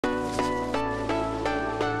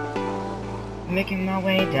Making my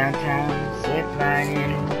way downtown, zip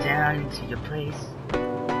lining down into your place.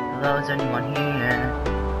 Hello, is anyone here?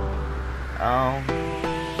 Oh,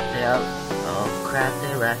 oh crap,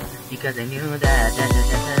 they left because they knew that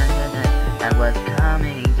I was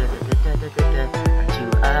coming. I'm too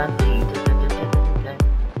ugly.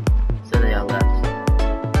 So they all left.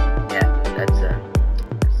 Yeah, that's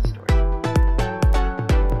the story.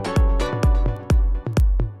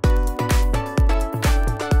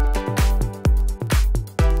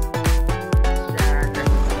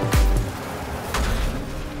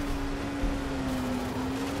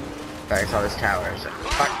 I saw this tower, so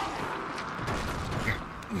fuck.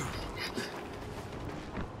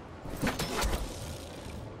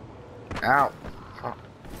 Ow! Fuck.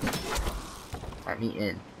 Let me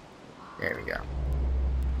in. There we go.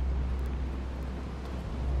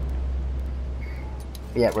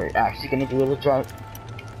 Yeah, we're actually gonna do a little drive.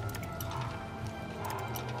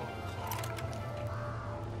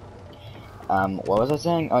 What was I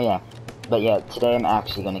saying? Oh yeah. But yeah, today I'm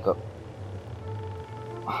actually gonna go.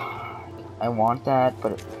 I want that,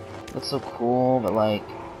 but it looks so cool, but like,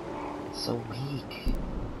 it's so weak.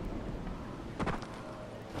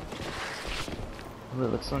 Ooh,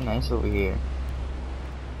 it looks so nice over here.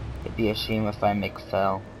 It'd be a shame if I make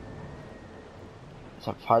fell.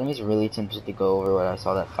 So part of me is really tempted to go over where I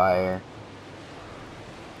saw that fire.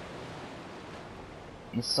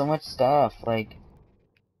 There's so much stuff, like,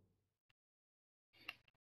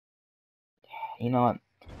 you know what?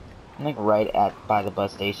 I'm like right by the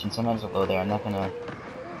bus station. Sometimes I'll go there. I'm not gonna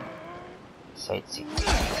sightsee.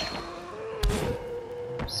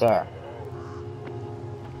 Sir.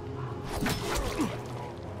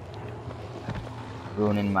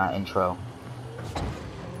 Ruining my intro.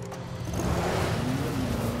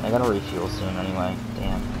 I gotta refuel soon anyway.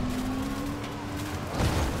 Damn.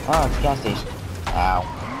 Oh, it's a gas station. Ow.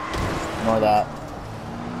 Ignore that.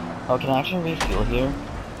 Oh, can I actually refuel here?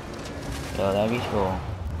 Yo, that'd be cool.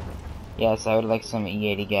 Yes, I would like some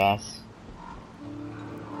E80 gas.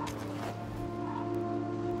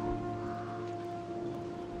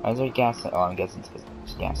 Why is there gas? Oh, I'm guessing it's because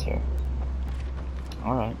there's gas here.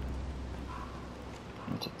 Alright.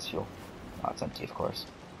 Let me take this fuel. Oh, it's empty, of course.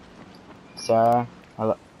 Sir?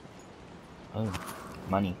 Hello? Oh,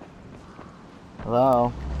 money.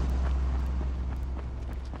 Hello?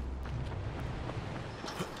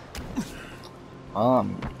 Oh,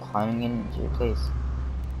 I'm climbing into your place.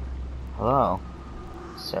 Hello?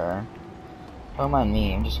 Sir? Don't mind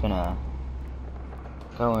me, I'm just gonna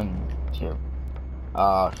go into your...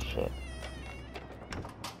 Oh, shit.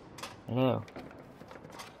 Hello?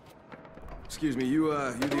 Excuse me, you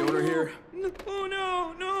the owner here? Oh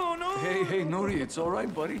no. Hey, Nori, it's all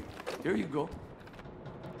right, buddy. Here you go.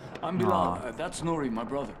 I'm Bilal. That's Nori, my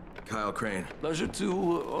brother. Kyle Crane. Pleasure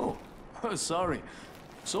to... oh, sorry.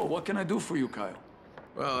 So, what can I do for you, Kyle?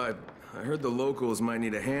 Well, I heard the locals might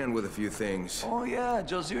need a hand with a few things. Oh, yeah,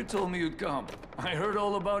 Jazir told me you'd come. I heard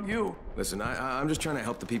all about you. Listen, I'm just trying to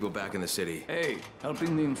help the people back in the city. Hey,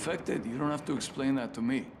 helping the infected, you don't have to explain that to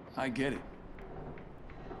me. I get it.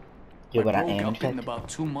 Yo, but I broke am up in infected. about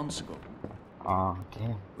 2 months ago. Oh,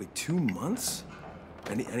 damn. Wait, 2 months?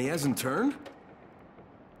 And he hasn't turned?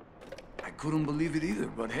 I couldn't believe it either,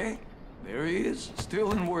 but hey, there he is,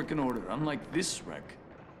 still in working order, unlike this wreck.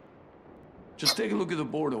 Just take a look at the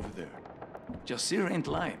board over there. Jazir ain't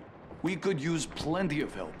lying. We could use plenty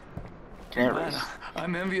of help. Man,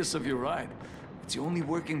 I'm envious of your ride. It's the only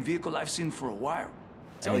working vehicle I've seen for a while.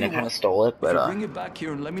 I mean, I kind of stole it, but, if you bring it back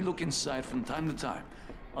here and let me look inside from time to time,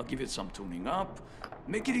 I'll give it some tuning up,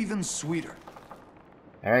 make it even sweeter.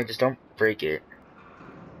 Alright, just don't break it.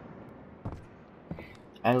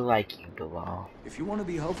 I like you, Bilal. If you want to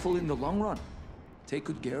be helpful in the long run, take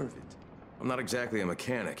good care of it. I'm not exactly a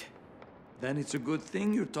mechanic. Then it's a good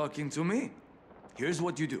thing you're talking to me. Here's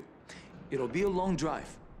what you do. It'll be a long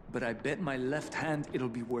drive, but I bet my left hand it'll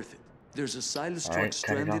be worth it. There's a Silas truck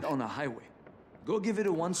stranded on a highway. Go give it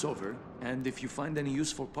a once-over, and if you find any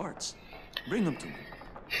useful parts, bring them to me.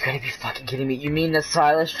 You gotta be fucking kidding me. You mean the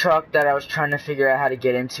Silas truck that I was trying to figure out how to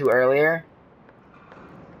get into earlier?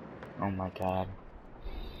 Oh my god.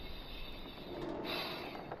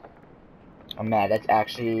 I'm mad. That's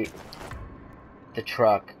actually the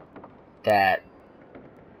truck that...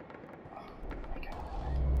 Oh my god.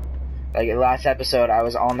 Like, in the last episode, I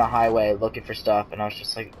was on the highway looking for stuff, and I was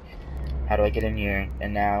just like, how do I get in here?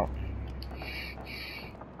 And now...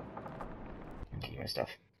 Give my stuff.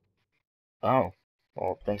 Oh.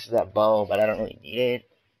 Well, thanks for that bow, but I don't really need it.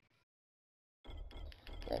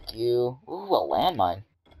 Thank you. Ooh, a landmine.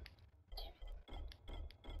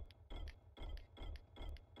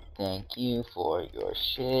 Thank you for your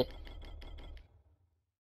shit.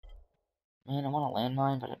 Man, I want a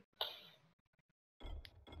landmine, but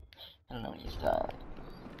I don't know when he's died.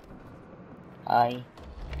 Hi.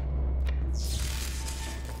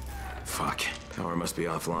 Fuck. Power must be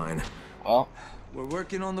offline. Well, We're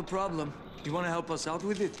working on the problem. You want to help us out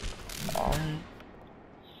with it?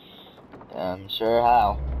 Sure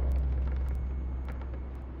how.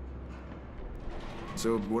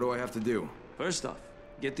 So, what do I have to do? First off,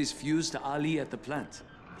 get this fuse to Ali at the plant.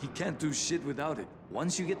 He can't do shit without it.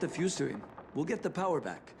 Once you get the fuse to him, we'll get the power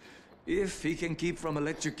back. If he can keep from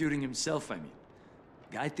electrocuting himself, I mean.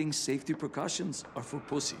 Guy thinks safety precautions are for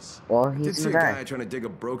pussies. Well, I did he's see a the guy guy. trying to dig a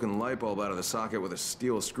broken light bulb out of the socket with a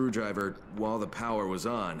steel screwdriver while the power was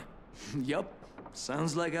on. Yup,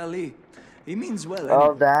 sounds like Ali. He means well Oh,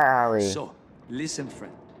 anyway. that alley. So, listen,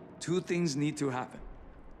 friend. Two things need to happen.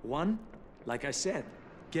 One, like I said,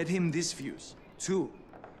 get him this fuse. Two,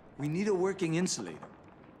 we need a working insulator.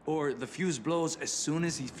 Or the fuse blows as soon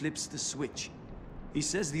as he flips the switch. He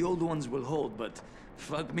says the old ones will hold, but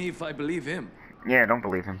fuck me if I believe him. Yeah, don't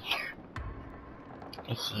believe him.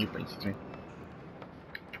 I see you, Winston.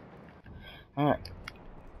 Alright.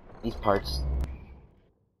 These parts.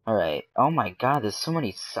 Alright. Oh my god, there's so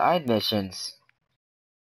many side missions.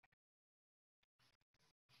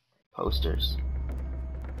 Posters.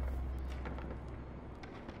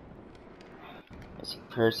 Missing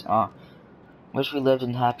person. Oh. Wish we lived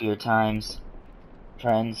in happier times.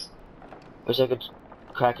 Friends. Wish I could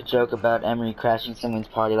crack a joke about Emery crashing someone's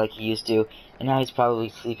party like he used to, and now he's probably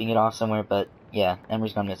sleeping it off somewhere, but yeah,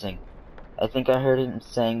 Emery's gone missing. I think I heard him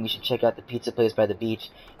saying we should check out the pizza place by the beach.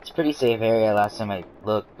 It's a pretty safe area last time I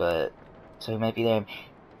looked, but... so he might be there.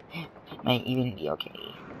 Might even be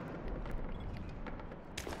okay.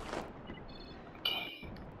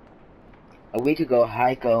 A week ago,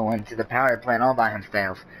 Heiko went to the power plant all by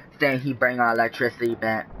himself, saying he'd bring our electricity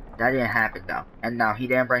back. That didn't happen, though. And no, he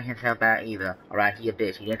didn't bring himself back either. Alright, he a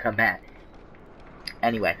bitch. He didn't come back.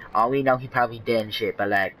 Anyway, all we know, he probably dead and shit, but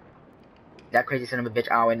like, that crazy son of a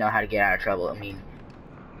bitch always know how to get out of trouble. I mean,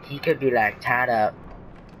 he could be like tied up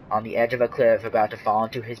on the edge of a cliff about to fall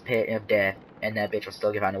into his pit of death, and that bitch will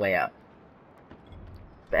still get on the way out.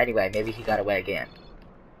 But anyway, maybe he got away again.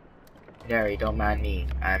 Neri, don't mind me.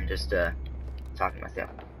 I'm just, talking to myself.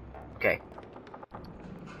 Okay.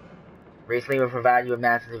 Recently will provide you with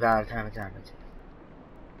massive value time and time.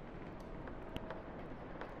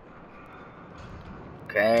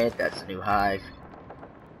 Okay, that's a new hive.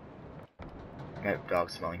 No,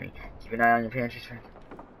 dog's smelling me. Keep an eye on your pantry, friend.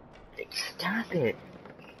 Stop it!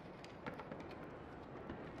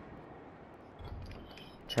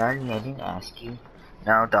 Charlie, I didn't ask you.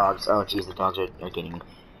 No, dogs. Oh, jeez, the dogs are getting me.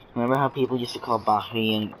 Remember how people used to call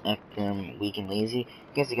Bahri and Ekram weak and lazy?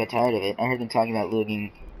 I guess I got tired of it. I heard them talking about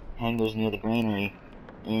looting hangars near the granary.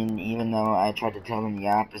 And even though I tried to tell them the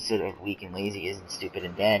opposite of weak and lazy isn't stupid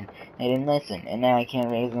and dead, they didn't listen. And now I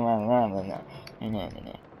can't raise them on.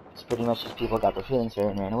 It's pretty much just people got their feelings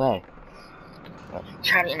hurt and ran away.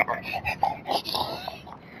 Charlie,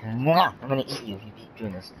 I'm gonna eat you if you keep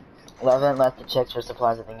doing this. 11 left to check for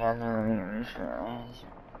supplies at the end.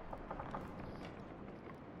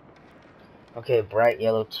 Okay, bright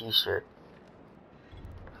yellow t-shirt.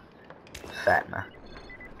 Fatma.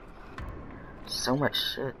 So much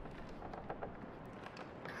shit.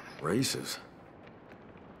 Races.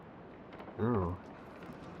 Ooh.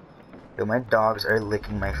 Yo, my dogs are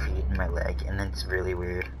licking my feet and my leg, and it's really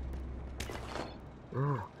weird.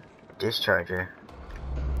 Ooh. Discharger.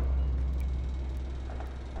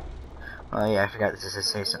 Oh yeah, I forgot this is a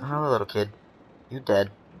say something. Hello, little kid. You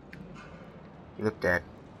dead. You look dead.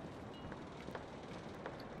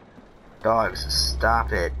 Dogs,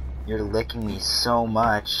 stop it. You're licking me so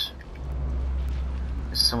much.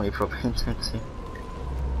 There's so many propane tanks here.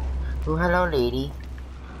 Oh, hello, lady.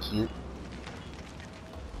 Cute.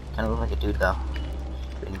 Kinda look like a dude, though.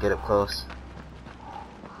 Didn't get up close.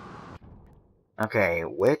 Okay,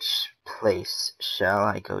 which place shall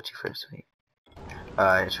I go to first? Wait.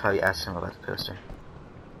 I should probably ask him about the poster.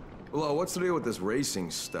 Well, what's the deal with this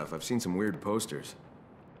racing stuff? I've seen some weird posters.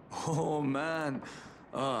 Oh, man.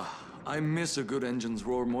 I miss a good engine's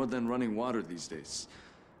roar more than running water these days.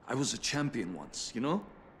 I was a champion once, you know?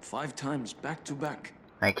 5 times, back to back.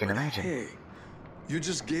 I can imagine. Hey, you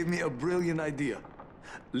just gave me a brilliant idea.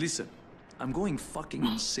 Listen, I'm going fucking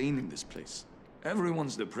insane in this place.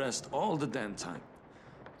 Everyone's depressed all the damn time.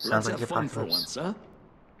 Sounds Let's like have fun for apocalypse. once, huh?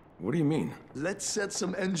 What do you mean? Let's set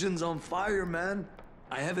some engines on fire, man.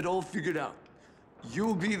 I have it all figured out.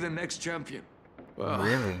 You'll be the next champion. Well,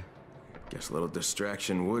 Really? guess a little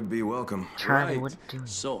distraction would be welcome. Charlie, Right. what are you doing?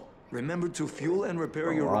 So, remember to fuel and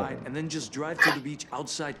repair your Oh. ride, and then just drive to the beach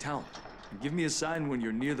outside town. Give me a sign when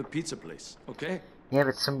you're near the pizza place, okay? Yeah,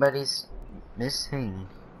 but somebody's missing.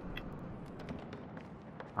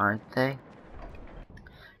 Aren't they?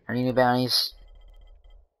 Any new bounties?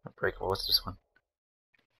 Unbreakable, what's this one?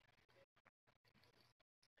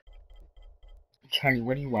 Charlie,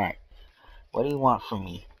 what do you want? What do you want from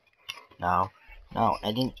me? No. No,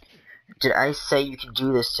 I didn't. Did I say you could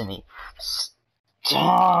do this to me?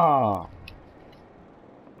 Stop!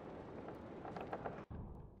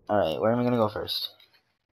 Alright, where am I gonna go first?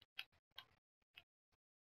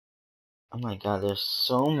 Oh my god, there's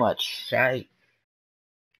so much shite.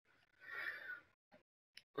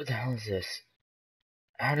 What the hell is this?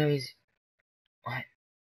 How do these... What?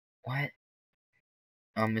 What?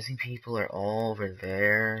 Oh, missing people are all over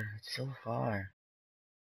there. It's so far.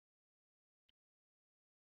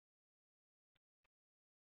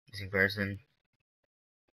 Missing person.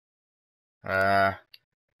 I'm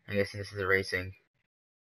guessing this is the racing.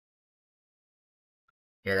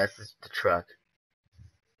 Yeah, that's the truck.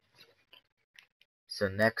 So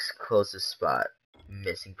next closest spot,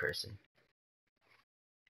 missing person.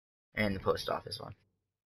 And the post office one.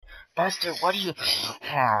 Buster, what are you...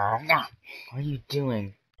 What are you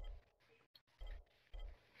doing?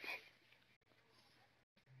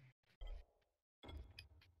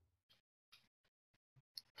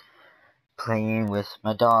 Playing with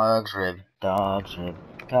my dog's rib. Dog's rib.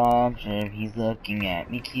 Dog's rib. He's looking at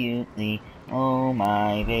me cutely. Oh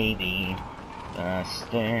my baby.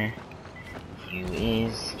 Buster. You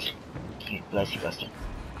is cute. Bless you, Buster.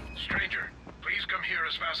 Stranger, please come here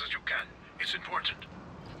as fast as you can. It's important.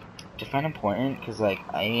 Define important, because, like,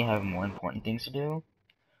 I have more important things to do.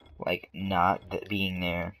 Like, not being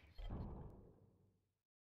there.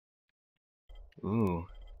 Ooh.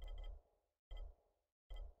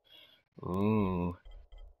 Ooh.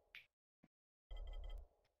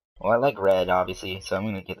 Well, I like red, obviously, so I'm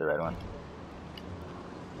gonna get the red one.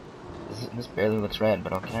 This barely looks red,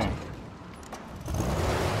 but okay.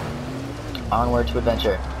 Onward to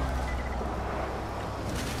adventure.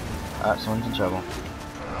 Someone's in trouble.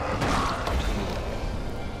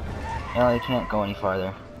 No, you can't go any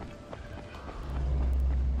farther.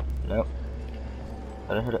 Nope.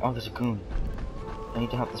 But I heard it. Oh, there's a goon. I need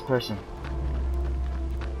to help this person.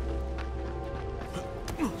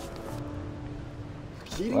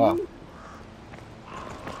 Well.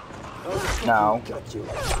 No.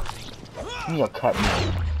 You'll cut me.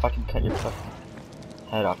 Fucking cut your fucking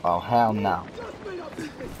head off. Oh, hell no.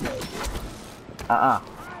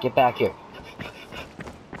 Get back here.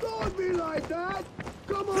 Don't be like that!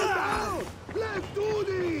 Come on down! Let's do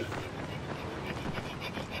this!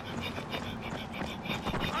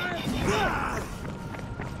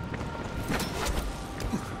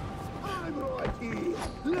 I'm right here.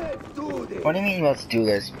 Let's do this! What do you mean, let's do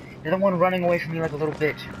this? You're the one running away from me like a little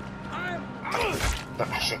bitch.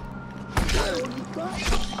 Oh, shit.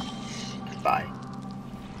 Goodbye.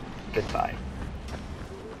 Goodbye.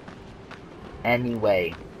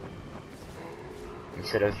 Anyway.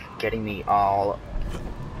 Instead of getting me all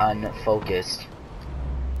unfocused.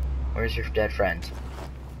 Where's your dead friend?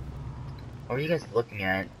 What are you guys looking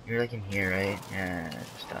at? You're like in here, right? Yeah,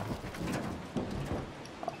 stuff.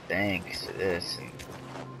 Oh, thanks to this.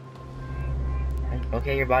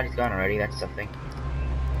 Okay, your body's gone already. That's something.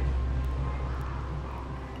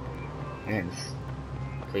 Man, this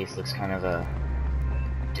place looks kind of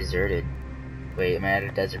deserted. Wait, am I at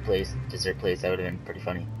a desert place? That would have been pretty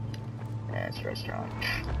funny. Yeah, it's a restaurant.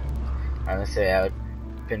 I was gonna say that would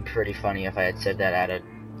have been pretty funny if I had said that at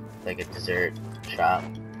a dessert shop,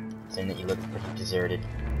 saying that you look pretty deserted.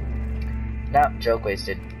 No, joke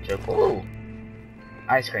wasted. Joke. Ooh,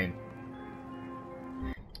 ice cream.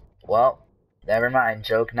 Well, never mind.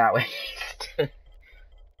 Joke not wasted.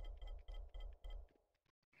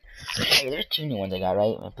 Hey, there's 2 new ones I got,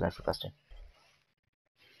 right? That's the question.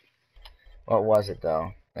 What was it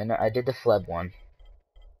though? I know I did the Fleb one.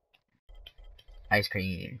 Ice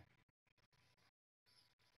cream.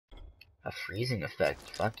 A freezing effect.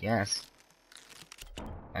 Fuck yes.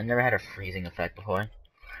 I never had a freezing effect before.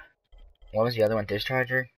 What was the other one?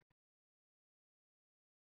 Discharger?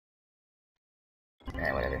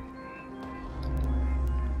 Eh, whatever.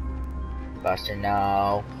 Buster,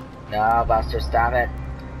 no. No, Buster, stop it.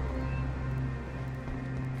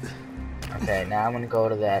 Okay, now I'm gonna go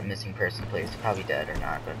to that missing person place. Probably dead or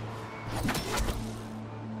not, but...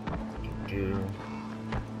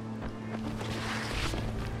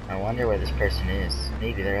 I wonder where this person is.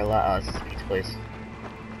 Maybe they're a lot. Oh, this is a pizza place.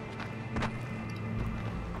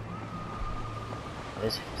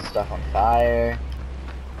 There's stuff on fire.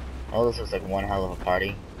 Oh, this looks like one hell of a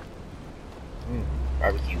party.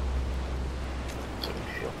 Barbecue. Chicken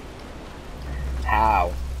fuel.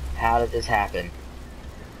 did this happen?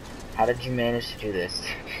 How did you manage to do this?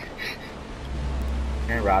 I'm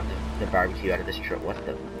gonna rob the barbecue out of this truck. What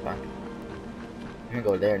the fuck? I'm gonna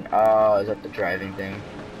go there and oh, is that the driving thing?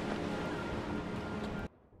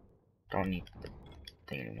 Don't need the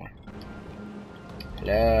thing anymore.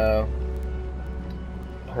 Hello?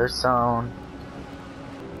 Person.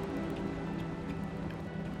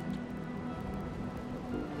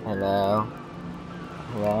 Hello?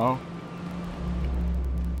 Hello?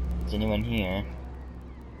 Is anyone here?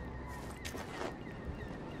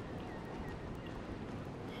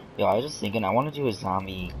 Yo, I was just thinking, I want to do a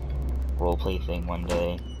zombie roleplay thing one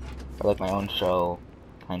day. Or like my own show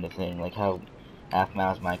kind of thing. Like how Half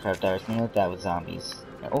Miles Minecraft does, something like that with zombies.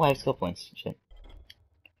 Oh, I have skill points. Shit.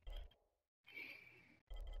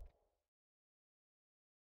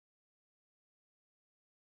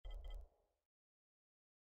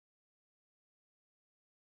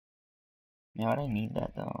 Yeah, I don't need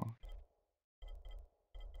that though.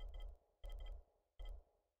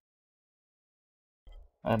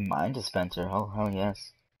 I have mine dispenser. Oh, hell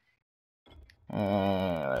yes.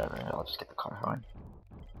 Whatever. I'll just get the car horn.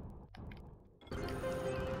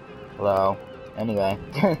 Hello. Anyway.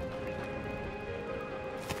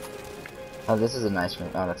 Oh, this is a nice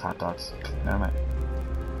room. Oh, that's hot dogs. Never mind.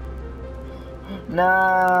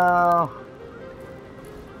 No!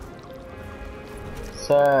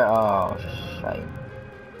 Sir, oh, shite.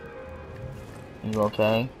 You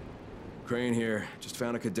okay? Crane here. Just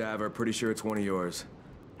found a cadaver. Pretty sure it's one of yours.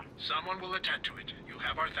 Someone will attend to it. You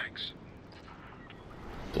have our thanks.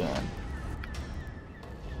 Damn.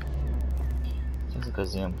 Seems like a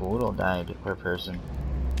Zamboodle died per person.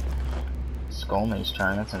 Skull mace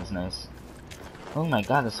charm, that sounds nice. Oh my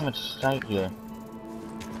god, there's so much shite here.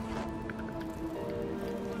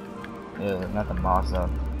 Ew, not the moss though.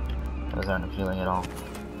 Those aren't appealing at all.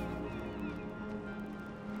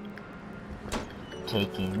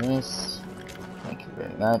 Taking this. Thank you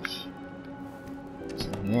very much. What's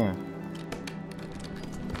in here?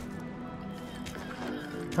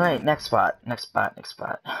 Alright, next spot. Next spot.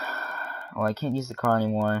 Oh, I can't use the car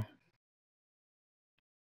anymore.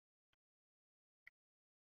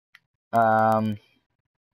 Alright.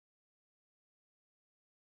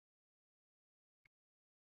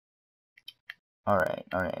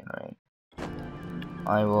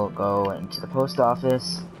 I will go into the post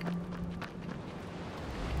office.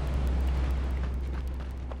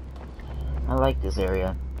 I like this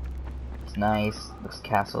area. It's nice, looks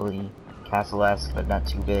castle-esque, but not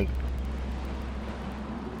too big.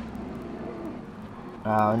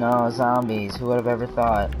 Oh no, zombies, who would have ever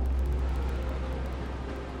thought?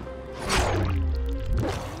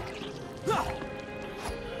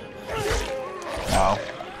 No.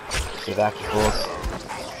 Stay back, you fools.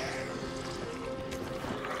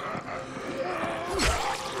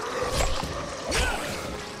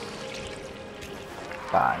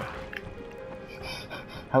 Bye.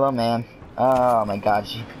 Hello, ma'am. Oh my god,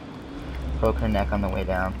 she broke her neck on the way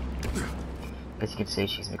down. Guess you could say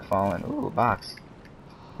she's McFallen. Ooh, a box.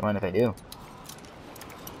 Don't mind if I do.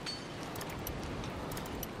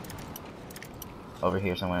 Over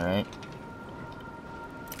here somewhere, right?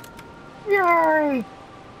 Yay!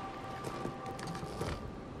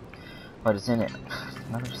 What is in it?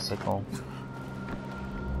 Another sickle.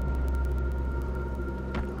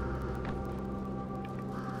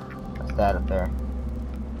 What's that up there?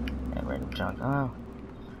 Yeah, random junk. Oh.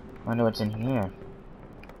 Wonder what's in here.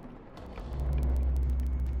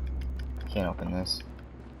 Can't open this.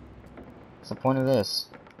 What's the point of this?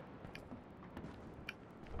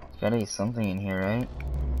 There's gotta be something in here, right?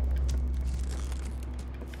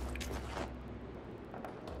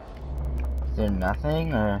 Is there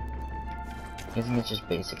nothing, or... I think it's just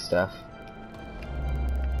basic stuff.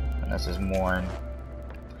 Unless there's more in...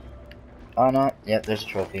 Oh no, yep, there's a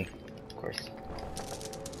trophy. Of course.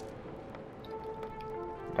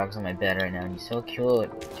 Dog's on my bed right now, and he's so cute.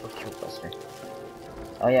 So cute, Buster.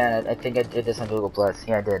 Oh yeah, I think I did this on Google Plus.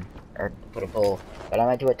 Yeah, I did. I put a poll. But I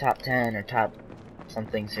might do a top 10 or top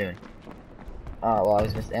something soon. Oh, well, I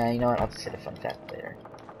was just... you know what? I'll just hit a fun fact later.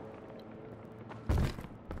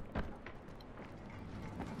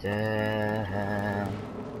 Damn.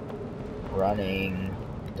 Running.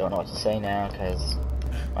 Don't know what to say now, because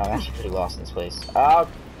I'm actually pretty lost in this place. Oh!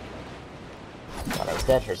 Thought I was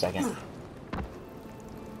dead for a second.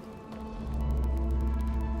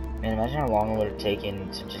 Man, imagine how long it would have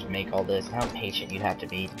taken to just make all this, and how patient you'd have to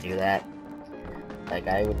be to do that. Like,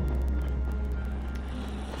 I would...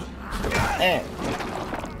 Eh!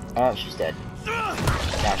 Oh, she's dead.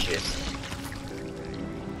 Now she is.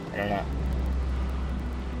 I don't know.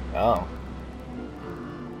 Oh.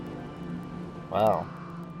 Well.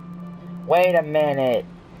 Wait a minute!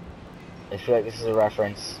 I feel like this is a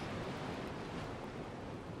reference.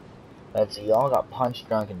 Let's see, y'all got punched,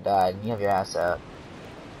 drunk, and died, and you have your ass out.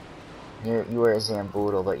 You were a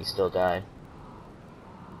Zamboodle, but you still died.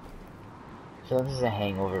 I feel like this is a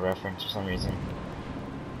Hangover reference for some reason.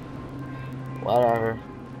 Whatever.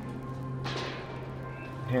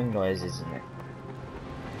 I'm hearing noises in it.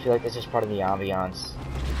 I feel like it's just part of the ambiance.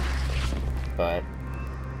 But...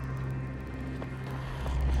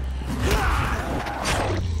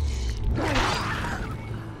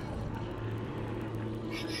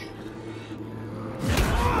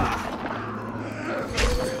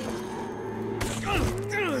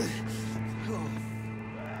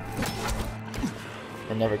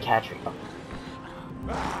 they never catch me. Oh.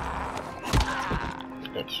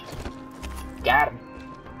 Bitch. Got him!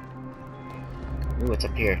 Ooh, what's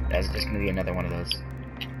up here? That's just gonna be another one of those.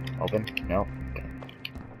 Open? Nope. Okay.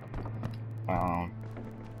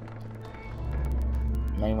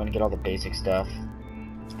 Now you wanna get all the basic stuff.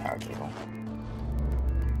 Power cable.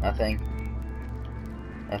 Nothing.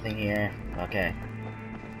 Nothing here. Okay.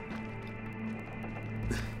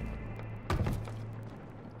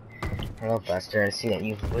 Hello, Buster. I see that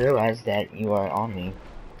you've realized that you are on me.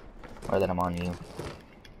 Or that I'm on you.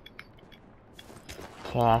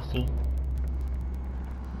 Cassie.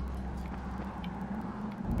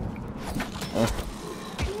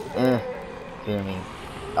 Fear me.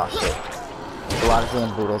 Oh shit. There's a lot of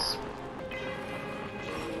Zamboodles.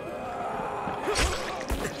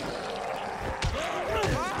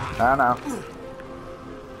 I don't know.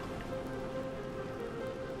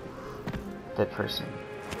 Dead person.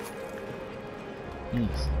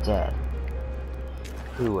 He's dead.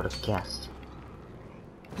 Who would have guessed?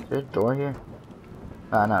 Is there a door here?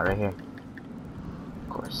 Ah, not right here. Of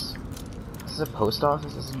course. This is a post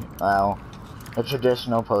office, isn't it? Well, a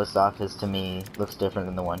traditional post office to me looks different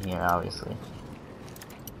than the one here, obviously.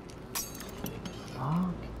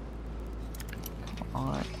 Fuck.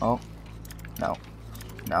 Alright. Oh. No.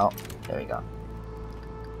 No. There we go.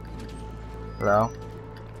 Hello?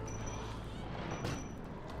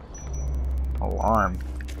 Alarm.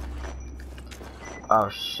 Oh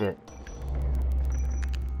shit.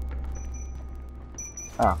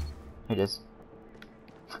 Oh, here it is.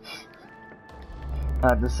 I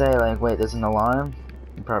had to say, like, wait, there's an alarm?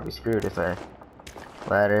 I'm probably screwed if I...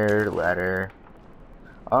 Letter.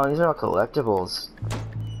 Oh, these are all collectibles.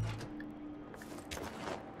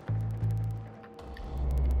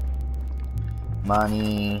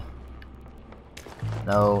 Money.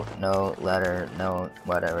 No, letter, no,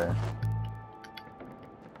 whatever.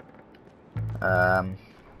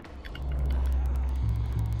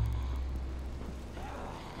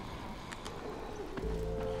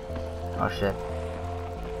 Oh shit.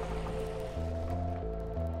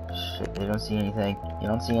 Shit, they don't see anything. You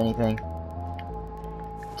don't see anything.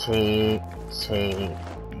 Tape,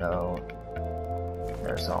 no.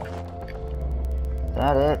 There's all. Is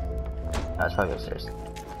that it? Oh, it's probably upstairs.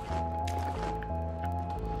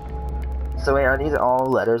 So wait, are these all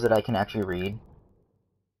letters that I can actually read?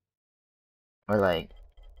 Or like...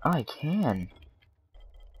 Oh, I can!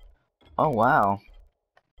 Oh, wow.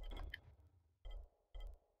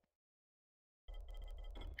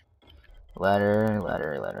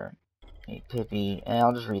 Letter. Hey, Pippi. And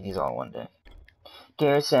I'll just read these all one day.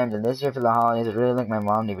 Dear Santa, this year for the holidays, I really like my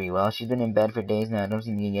mom to be well. She's been in bed for days now. I don't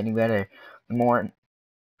seem to get any better. The more...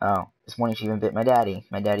 Oh, this morning she even bit my daddy.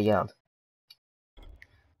 My daddy yelled.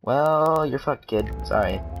 Well, you're fucked, kid.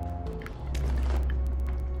 Sorry.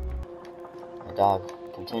 The dog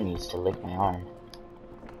continues to lick my arm.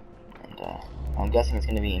 And, I'm guessing it's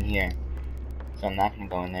gonna be in here. So I'm not gonna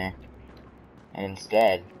go in there. And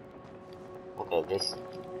instead, we'll go this.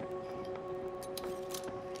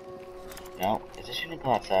 No, is this gonna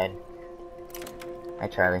go outside? Hi,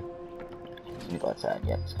 Charlie. It's gonna go outside.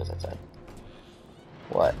 Yeah, this goes outside.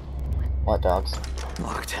 What? What, dogs?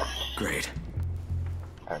 Locked. Great.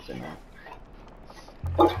 That's in there.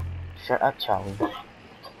 Shut up, Charlie.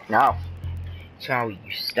 No. Charlie,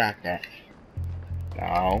 you stop that.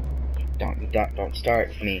 No. Don't start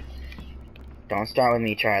with me. Don't start with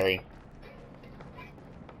me, Charlie.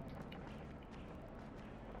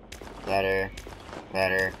 Letter.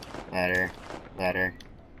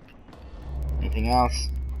 Anything else?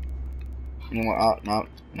 Any more? Oh,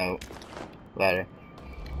 no. Letter.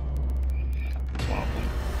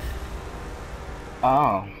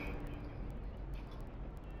 Oh.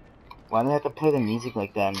 Why do they have to play the music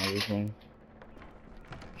like that and everything?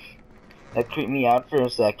 That creeped me out for a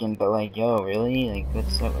second, but like, yo, really? Like,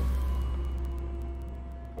 what's up?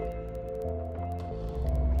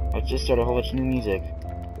 I just started a whole bunch of new music.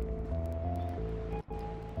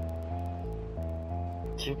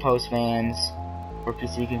 2 postmans for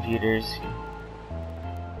PC computers.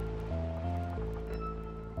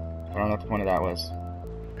 I don't know what the point of that was.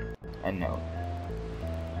 I know.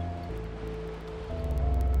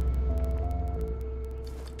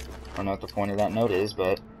 I don't know what the point of that note is,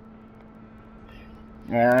 but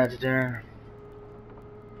yeah, it's there.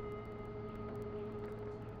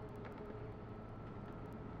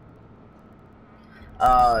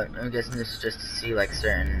 I'm guessing this is just to see like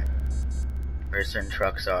where certain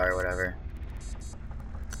trucks are or whatever.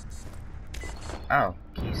 Oh,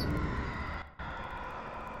 keys.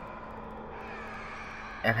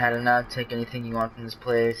 I've had enough. Take anything you want from this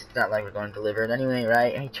place. It's not like we're going to deliver it anyway,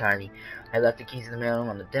 right? Hey, Charlie. I left the keys in the mailroom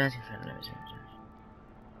on the desk.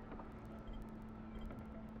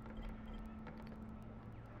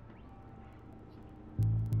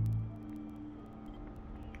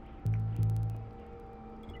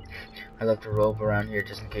 I left a rope around here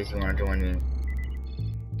just in case you want to join me.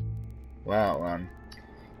 Well,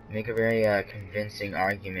 you make a very convincing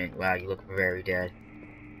argument. Wow, you look very dead.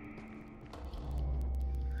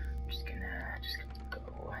 Just gonna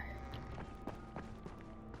go.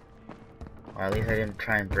 Well, at least I didn't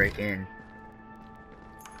try and break in.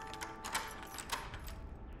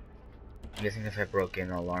 I'm guessing if I broke in,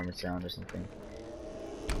 the alarm would sound or something.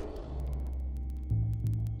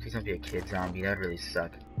 Please don't be a kid zombie. That would really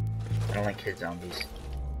suck. I don't like kid zombies.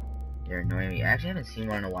 They're annoying me. I actually haven't seen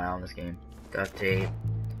one in a while in this game. Duct tape.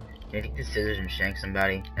 Can I take the scissors and shank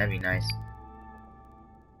somebody? That'd be nice.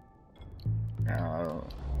 No.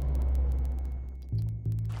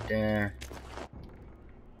 There.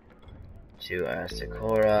 To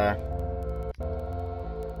Sakura.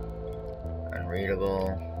 Unreadable.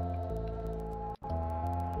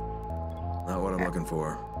 Not what I'm looking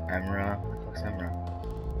for. Emra? What the fuck's Emra?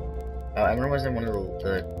 Oh, Emra wasn't one of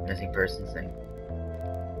the missing persons thing.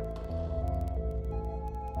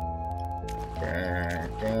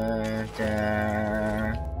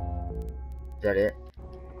 Is that it?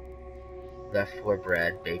 Left for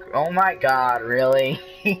bread, baker. Oh my god, really?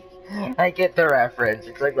 I get the reference.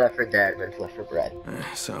 It's like Left for Dead, but it's Left for Bread.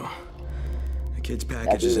 So, the kid's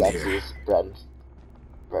package is in here. Bread.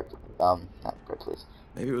 Not bread, please.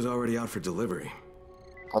 Maybe it was already out for delivery.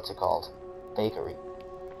 What's it called? Bakery.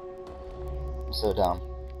 I'm so dumb.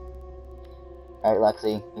 Alright,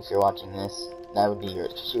 Lexi, if you're watching this, that would be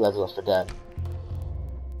yours, because she was Left for Dead.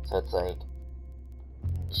 So it's like,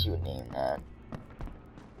 she would name that.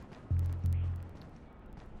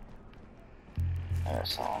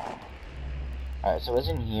 Alright, so what's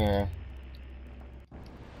in here?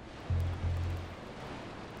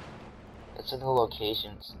 Let's look at the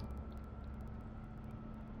locations.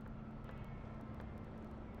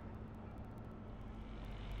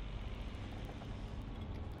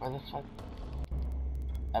 Where the fuck?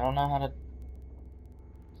 I don't know how to...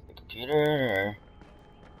 The computer, or...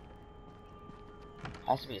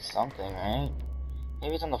 Has to be something, right?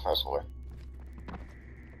 Maybe it's on the first floor.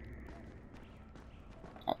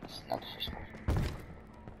 Oh, it's not the first floor.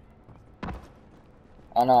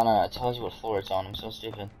 Oh, no, it tells you what floor it's on. I'm so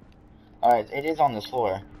stupid. Alright, it is on this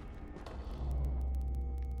floor.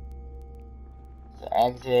 So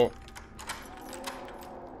exit.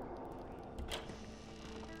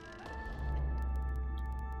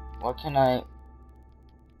 What can I...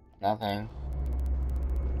 Nothing.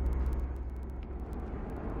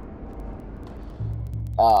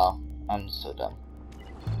 Oh, I'm so dumb.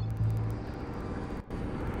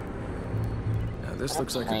 Now this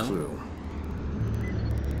looks like a clue.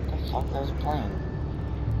 What the fuck? There's a plane.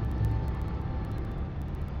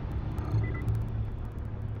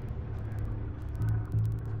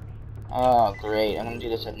 Oh, great. I'm gonna do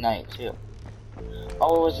this at night, too.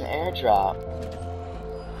 Oh, it was an airdrop.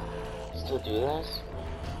 Still do this?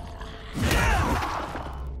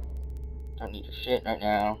 Don't need your shit right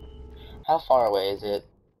now. How far away is it?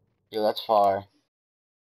 Yo, that's far.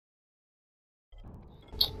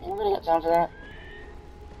 Anybody got time for that?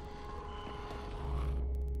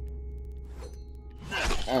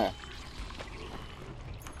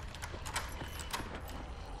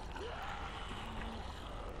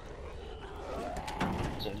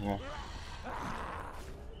 What's in here?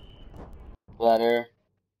 Letter.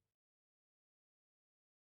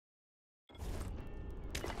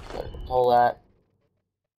 Pull that.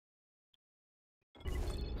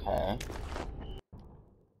 Okay.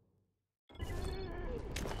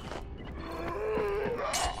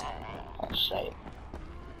 Oh, shit.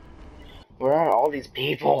 Where are all these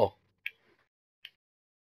people?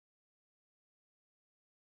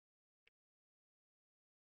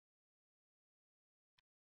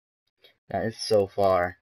 That is so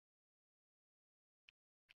far.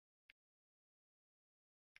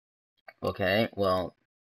 Okay, well,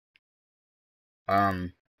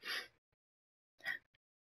 because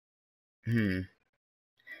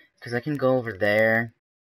I can go over there,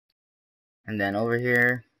 and then over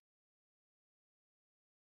here,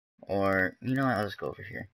 or, you know what, I'll just go over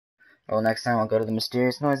here. Well, next time I'll go to the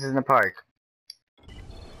mysterious noises in the park.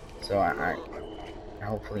 So I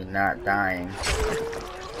hopefully not dying.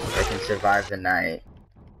 I can survive the night.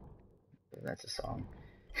 That's a song.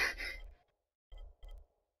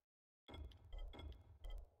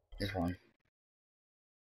 This one.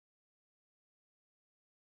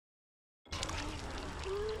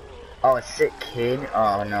 Oh, a sick kid?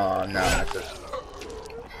 Oh, no, that's a...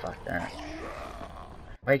 Fuck that.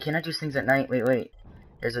 Wait, can I do things at night? Wait.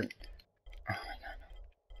 There's a... Oh my god.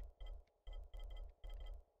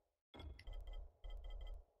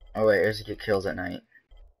 Oh wait, there's a get kills at night.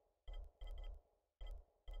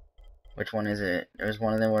 Which one is it? There's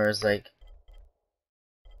one of them where it's like...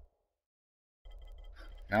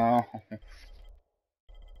 No.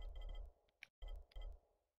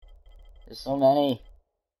 There's so many.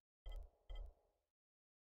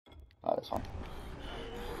 Oh, this one.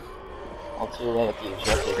 Well, too late with the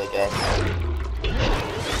objective, I guess.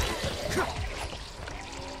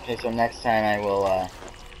 Okay, so next time I will,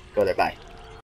 go there. Bye.